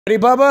Ready,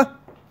 Bubba?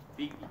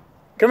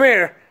 Come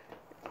here.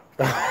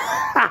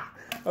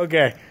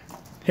 Okay.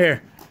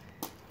 Here.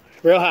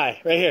 Real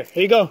high. Right here.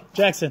 Here you go,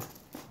 Jackson.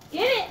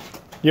 Get it.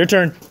 Your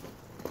turn.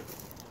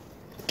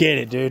 Get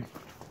it, dude.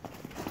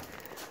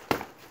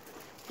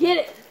 Get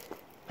it.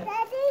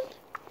 Daddy?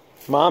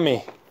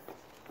 Mommy.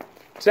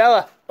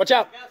 Stella, watch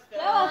out.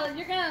 Stella,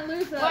 you're gonna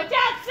lose them. Watch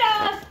out,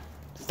 Stella.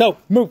 Stella,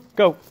 move.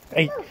 Go.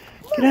 Hey,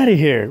 get out of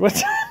here.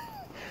 What's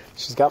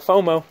She's got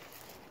FOMO.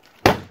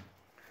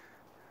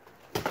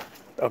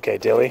 Okay,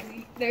 Dilly.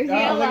 There's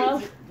yellow.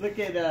 Look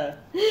at Yellow?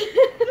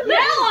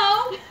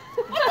 What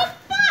the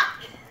fuck?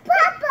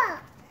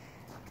 Papa!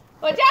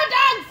 Watch out,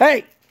 dogs!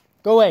 Hey,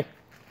 go away.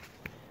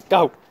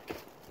 Go.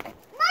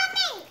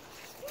 Mommy!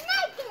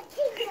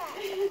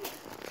 Naked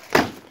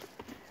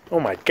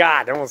Oh my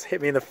God, that almost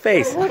hit me in the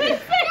face. You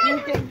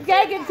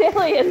gotta get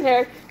Dilly in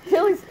there.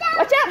 Dilly's.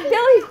 Watch out,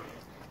 Dilly!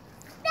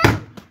 I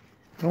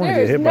don't want to get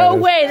There's hit no by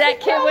this. way that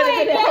kid would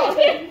have been able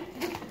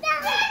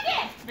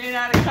it's made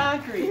out of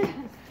concrete.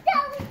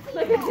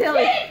 Look at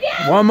Dilly.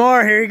 One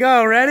more. Here you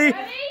go. Ready?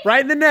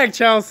 Right in the neck,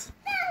 Chels.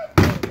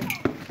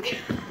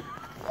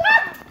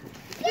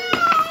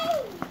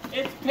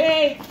 It's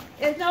pink.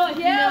 It's not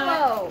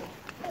yellow.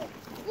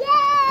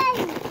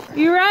 Yay!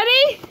 You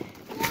ready?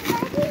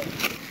 Ready?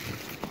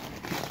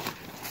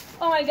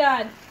 Oh my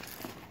God.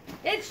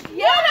 It's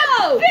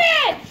yellow!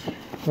 Bitch!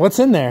 What's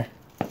in there?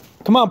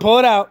 Come on, pull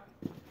it out.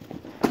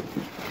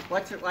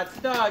 Watch the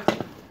dog.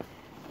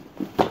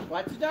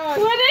 Watch the dog.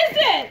 What is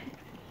it?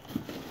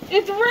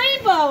 It's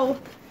rainbow.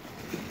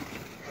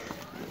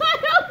 I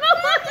don't know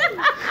what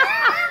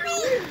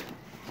Mommy!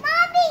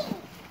 Mommy!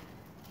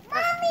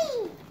 Mommy!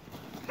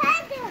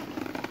 Heather!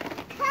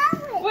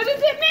 Color! What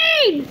does it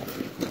mean?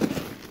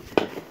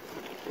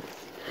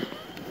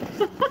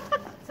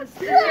 Is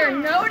there a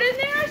note in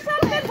there or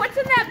something? What's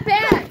in that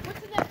bag?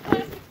 What's in that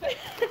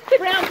plastic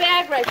brown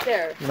bag right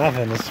there?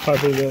 Nothing. It's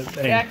probably the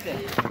thing. Jackson.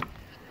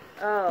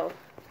 Oh.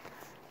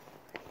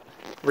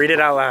 Read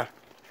it out loud.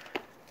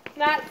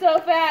 Not so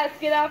fast.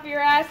 Get off your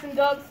ass and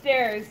go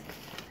upstairs.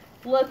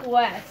 Look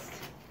west.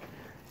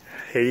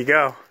 Here you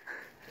go.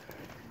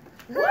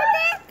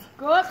 What?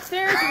 Go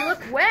upstairs and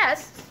look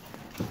west.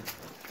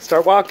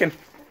 Start walking.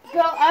 Go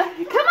up. Come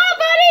on,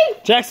 buddy.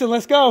 Jackson,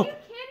 let's go. Are you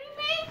kidding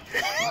me?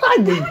 I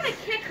I'm need. gonna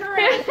kick her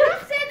ass. Who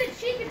said that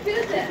she could do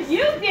this?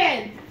 You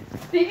did.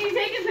 Did you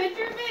take a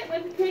picture of it?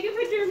 Let's take a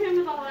picture of him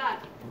with all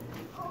that.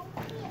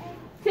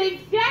 Say,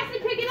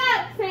 Jackson, pick it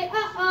up. Say,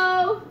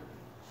 uh-oh.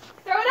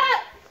 Throw it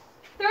up.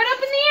 Throw it up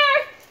in the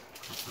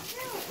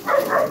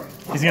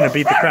air. He's gonna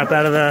beat the crap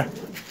out of the.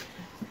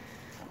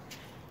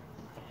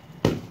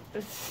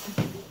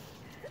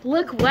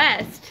 Look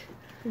west.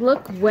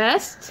 Look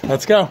west?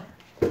 Let's go.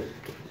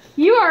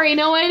 You already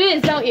know what it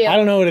is, don't you? I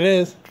don't know what it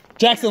is.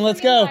 Jackson,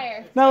 let's go.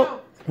 Fire.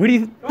 No. Who do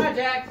you? Come on,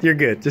 Jack. You're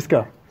good. Just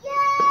go. Yay!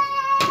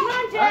 Come on,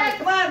 All right, Jack.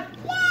 come on.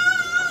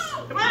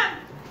 Yay! Come on.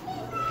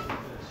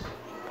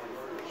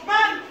 Come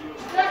on.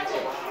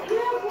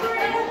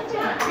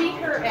 Beat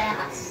her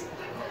ass.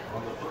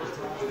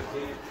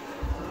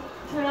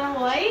 Turn on the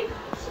light.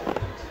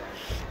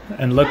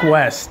 And look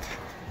west.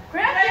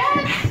 Grab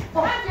Jax.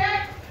 Come on,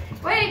 Jack.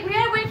 Wait, we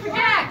gotta wait for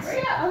Jax.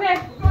 Okay.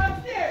 Go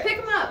upstairs. Pick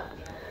him up.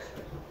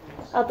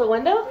 Out the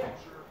window?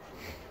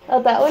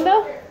 Out that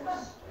window?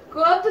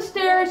 Go up the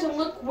stairs and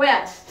look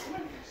west.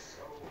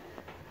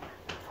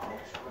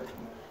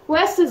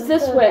 West is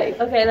this way.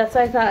 Okay, that's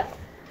what I thought.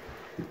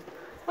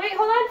 Wait,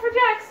 hold on for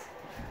Jax.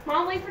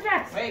 Mom, wait for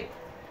Jax. Wait.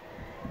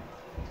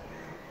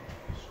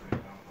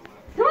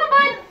 Come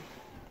on, bud.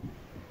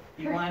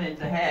 He wanted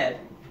the head.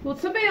 Well,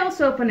 somebody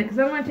else open it because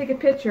I want to take a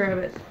picture of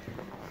it.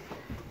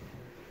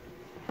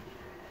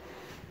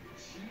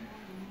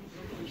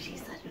 She's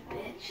such a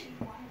bitch.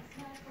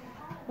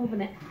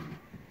 Open it.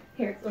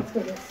 Here, let's do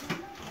this.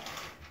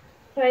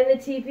 Find the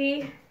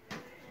TV.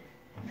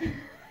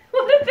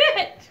 What a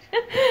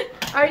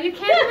bitch! Are you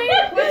kidding me?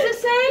 What's it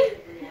say?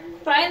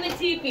 Find the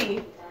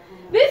TV.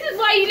 This is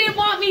why you didn't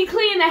want me to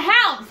clean the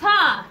house,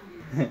 huh?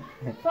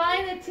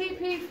 Find the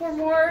TP for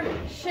more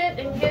shit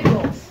and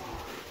giggles.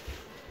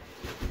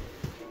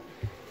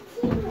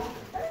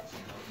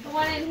 The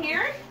one in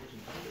here?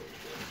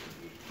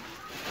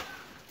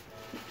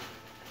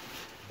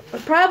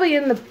 Probably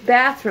in the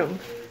bathroom.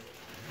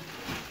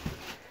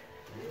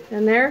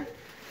 In there?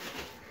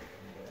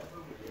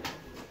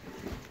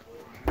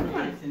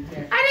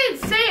 I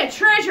didn't say a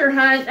treasure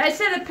hunt. I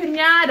said a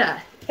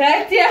piñata.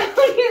 Back down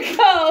you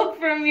go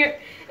from your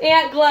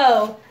Aunt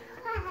Glow.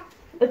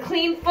 The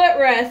clean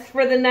footrest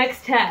for the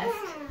next test.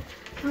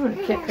 I'm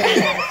gonna kick her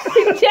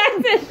ass.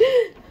 Jackson!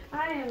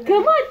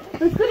 Come on,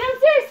 let's go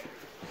downstairs.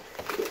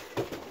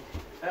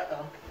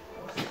 Uh-oh.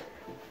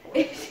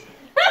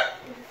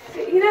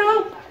 You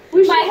know,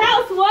 my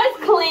house was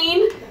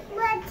clean.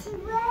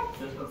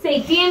 What?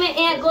 Say, damn it,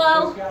 Aunt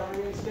Glow.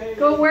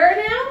 Go where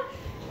now?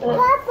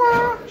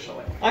 Papa!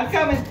 I'm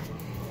coming.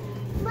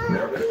 Mommy!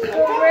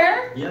 Go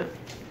where? Yep.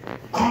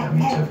 Yeah, me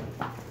too.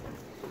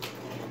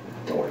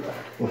 Don't worry about it.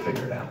 We'll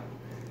figure it out.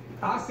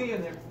 I'll see you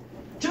in there.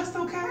 Just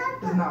okay.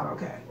 is not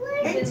okay.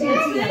 AT&T is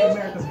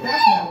America's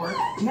best network,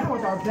 now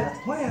with our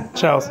best plans and our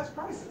Charles. best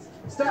prices.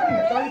 Starting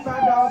at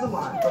 $35 a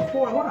line for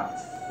 4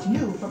 lines.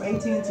 New from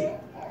AT&T.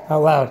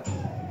 Out loud.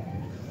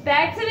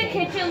 Back to the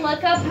kitchen,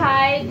 look up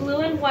high,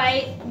 blue and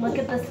white, look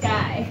at the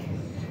sky.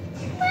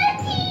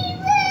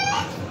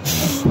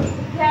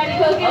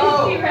 Daddy, go get Oh, his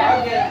I'll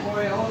T-Rex. get it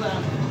for you. Hold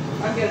on.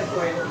 I'll get it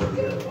for you.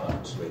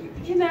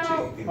 You know,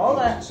 Hold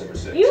on.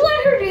 you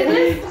let her do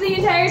this the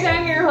entire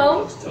time you're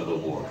home?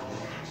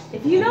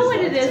 If you know what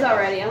it is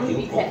already, I'm gonna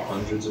be pissed.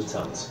 Hundreds of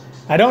tons.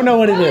 I don't know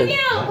what it Look is.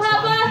 out,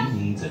 Papa! He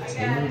needs a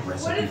tailored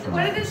recipe from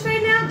What did it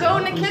say now? Go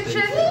in the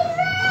kitchen?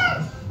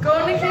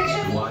 Go in the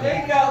kitchen?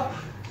 There you go.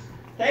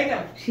 Take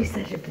him. She's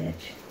such a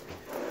bitch.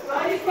 Why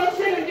are you supposed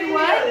to do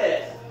what?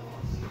 this?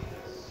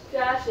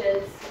 Josh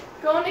is.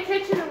 Go in the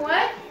kitchen and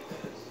what?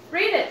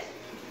 Read it.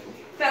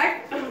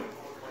 Back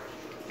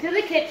to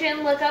the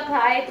kitchen, look up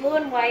high, blue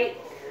and white,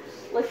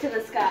 look to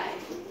the sky.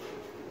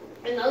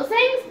 And those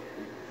things?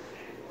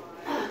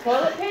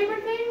 Toilet paper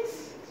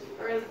things?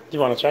 Or Do you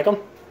want to check them?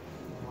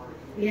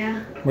 yeah,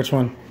 Which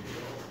one?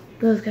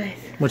 those guys.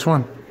 Which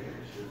one?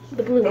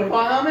 The blue one.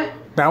 Football helmet?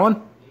 That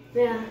one?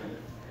 Yeah.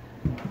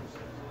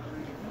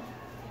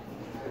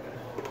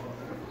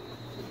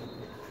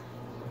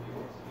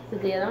 Is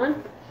it the other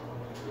one?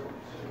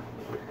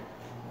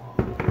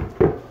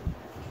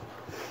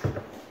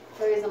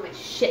 Sorry, on my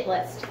shit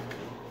list.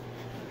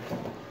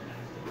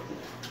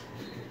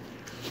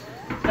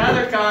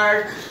 Another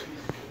card.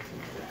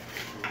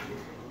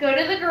 Go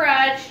to the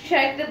garage,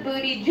 check the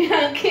booty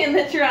junk in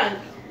the trunk.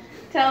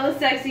 Tell the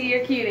sexy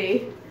you're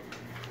cutie.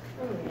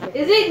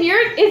 Is it in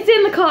it's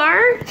in the car?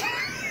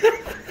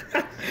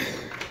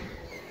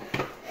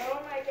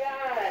 Oh my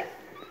god.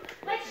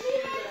 Like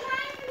she has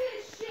time for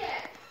this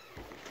shit.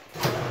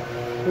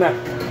 No.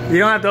 You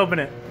don't have to open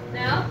it.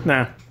 No?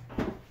 No.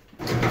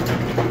 Oh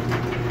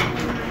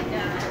my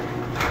god.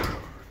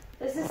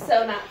 This is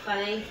so not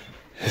funny.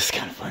 This is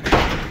kind of funny.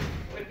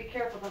 Wait, be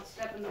careful, don't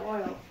step in the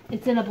oil.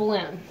 It's in a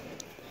balloon.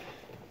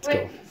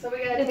 Wait, so we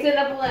gotta It's take in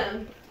a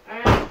balloon.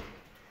 Alright.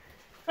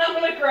 I'm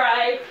gonna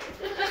cry.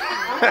 what's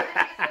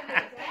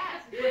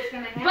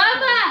gonna happen.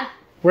 Bubba!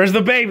 Where's the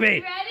You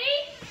baby? ready?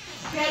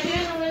 Yeah, do it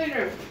in the living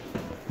room.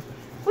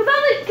 With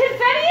all the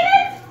confetti in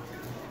it?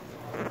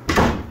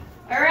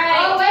 Alright.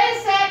 Oh, wait a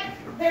sec.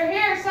 They're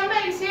here.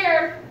 Somebody's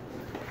here.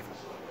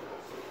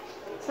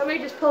 Somebody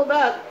just pulled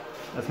up.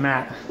 That's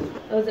Matt.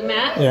 Oh, is it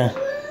Matt? Yeah.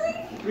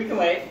 We can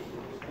wait.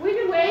 We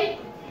can wait.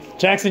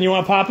 Jackson, you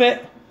want to pop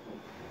it?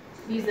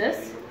 Use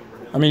this.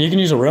 I mean, you can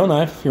use a real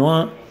knife if you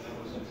want.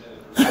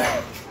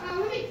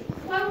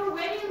 While we're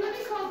waiting, let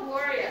me call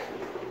Gloria.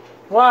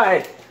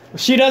 Why?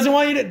 She doesn't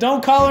want you to.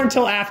 Don't call her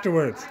until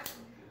afterwards.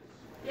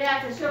 Yeah,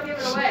 because she'll give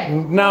it away.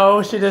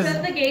 No, she Shut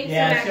doesn't. the gate so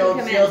Yeah, Matt she'll can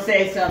come she'll in.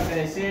 say something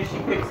as soon as she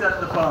picks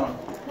up the phone.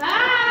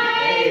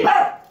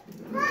 Hi!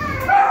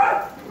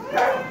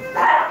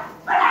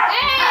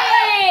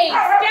 Hey!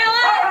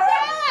 Stella!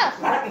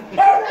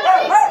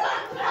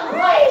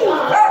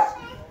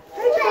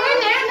 Hey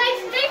there, nice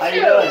to meet How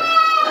you you. doing?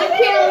 I'm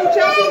Kim,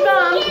 Chelsea's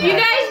mom. You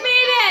guys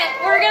made it!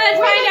 We're gonna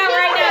find out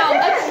right now. A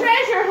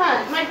treasure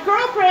hunt. My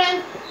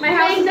girlfriend My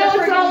house made is a notes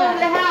freaking all over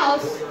mess. the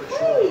house.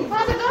 Hey,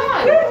 how's it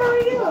going? Good, how are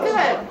you?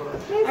 Good.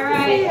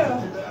 Alright.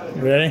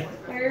 You ready?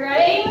 Are you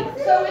ready?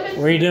 So we've been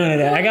Where are you doing it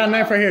at? I got a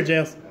knife right here,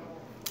 Jails.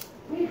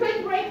 we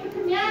couldn't break the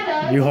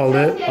pinata. You hold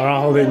it, or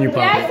I'll hold it and you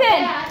pop it.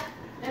 Jackson!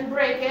 And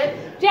break it.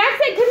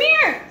 Jackson, come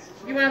here!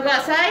 You want to go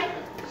outside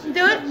and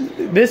do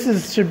it?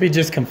 This should be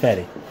just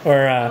confetti.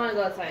 Or, I wanna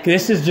go outside.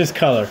 this is just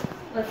color.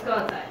 Let's go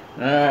outside.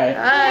 Alright.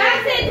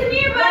 Jackson, come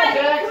here, bud!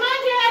 Come on,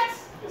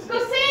 Jax. Let's go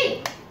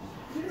see.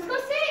 Let's go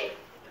see.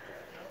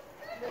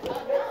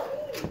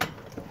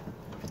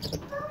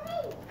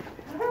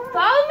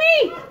 Follow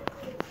me!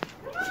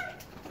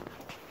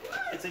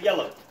 It's a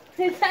yellow.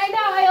 I know,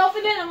 I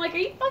opened it, I'm like, are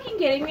you fucking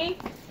kidding me?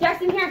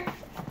 Jackson, here.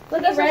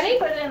 Look, you ready?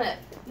 Put it in it.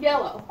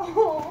 Yellow.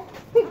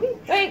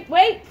 Wait.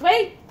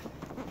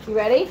 You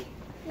ready?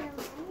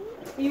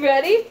 You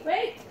ready?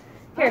 Wait.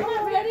 Here.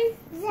 Ready?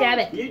 Stab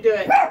it. You do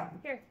it.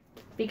 Here.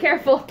 Be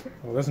careful.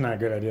 Well, that's not a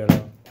good idea at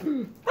all.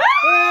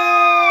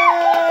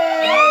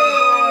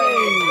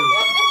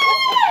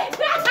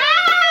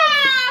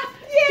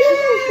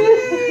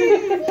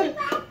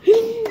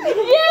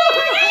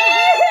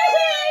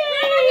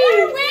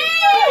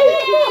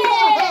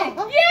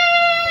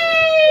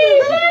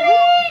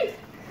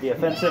 The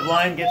offensive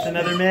line gets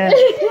another man.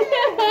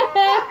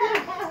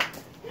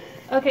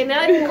 Okay,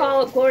 now I can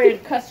call Gloria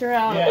and cuss her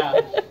out.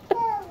 Yeah.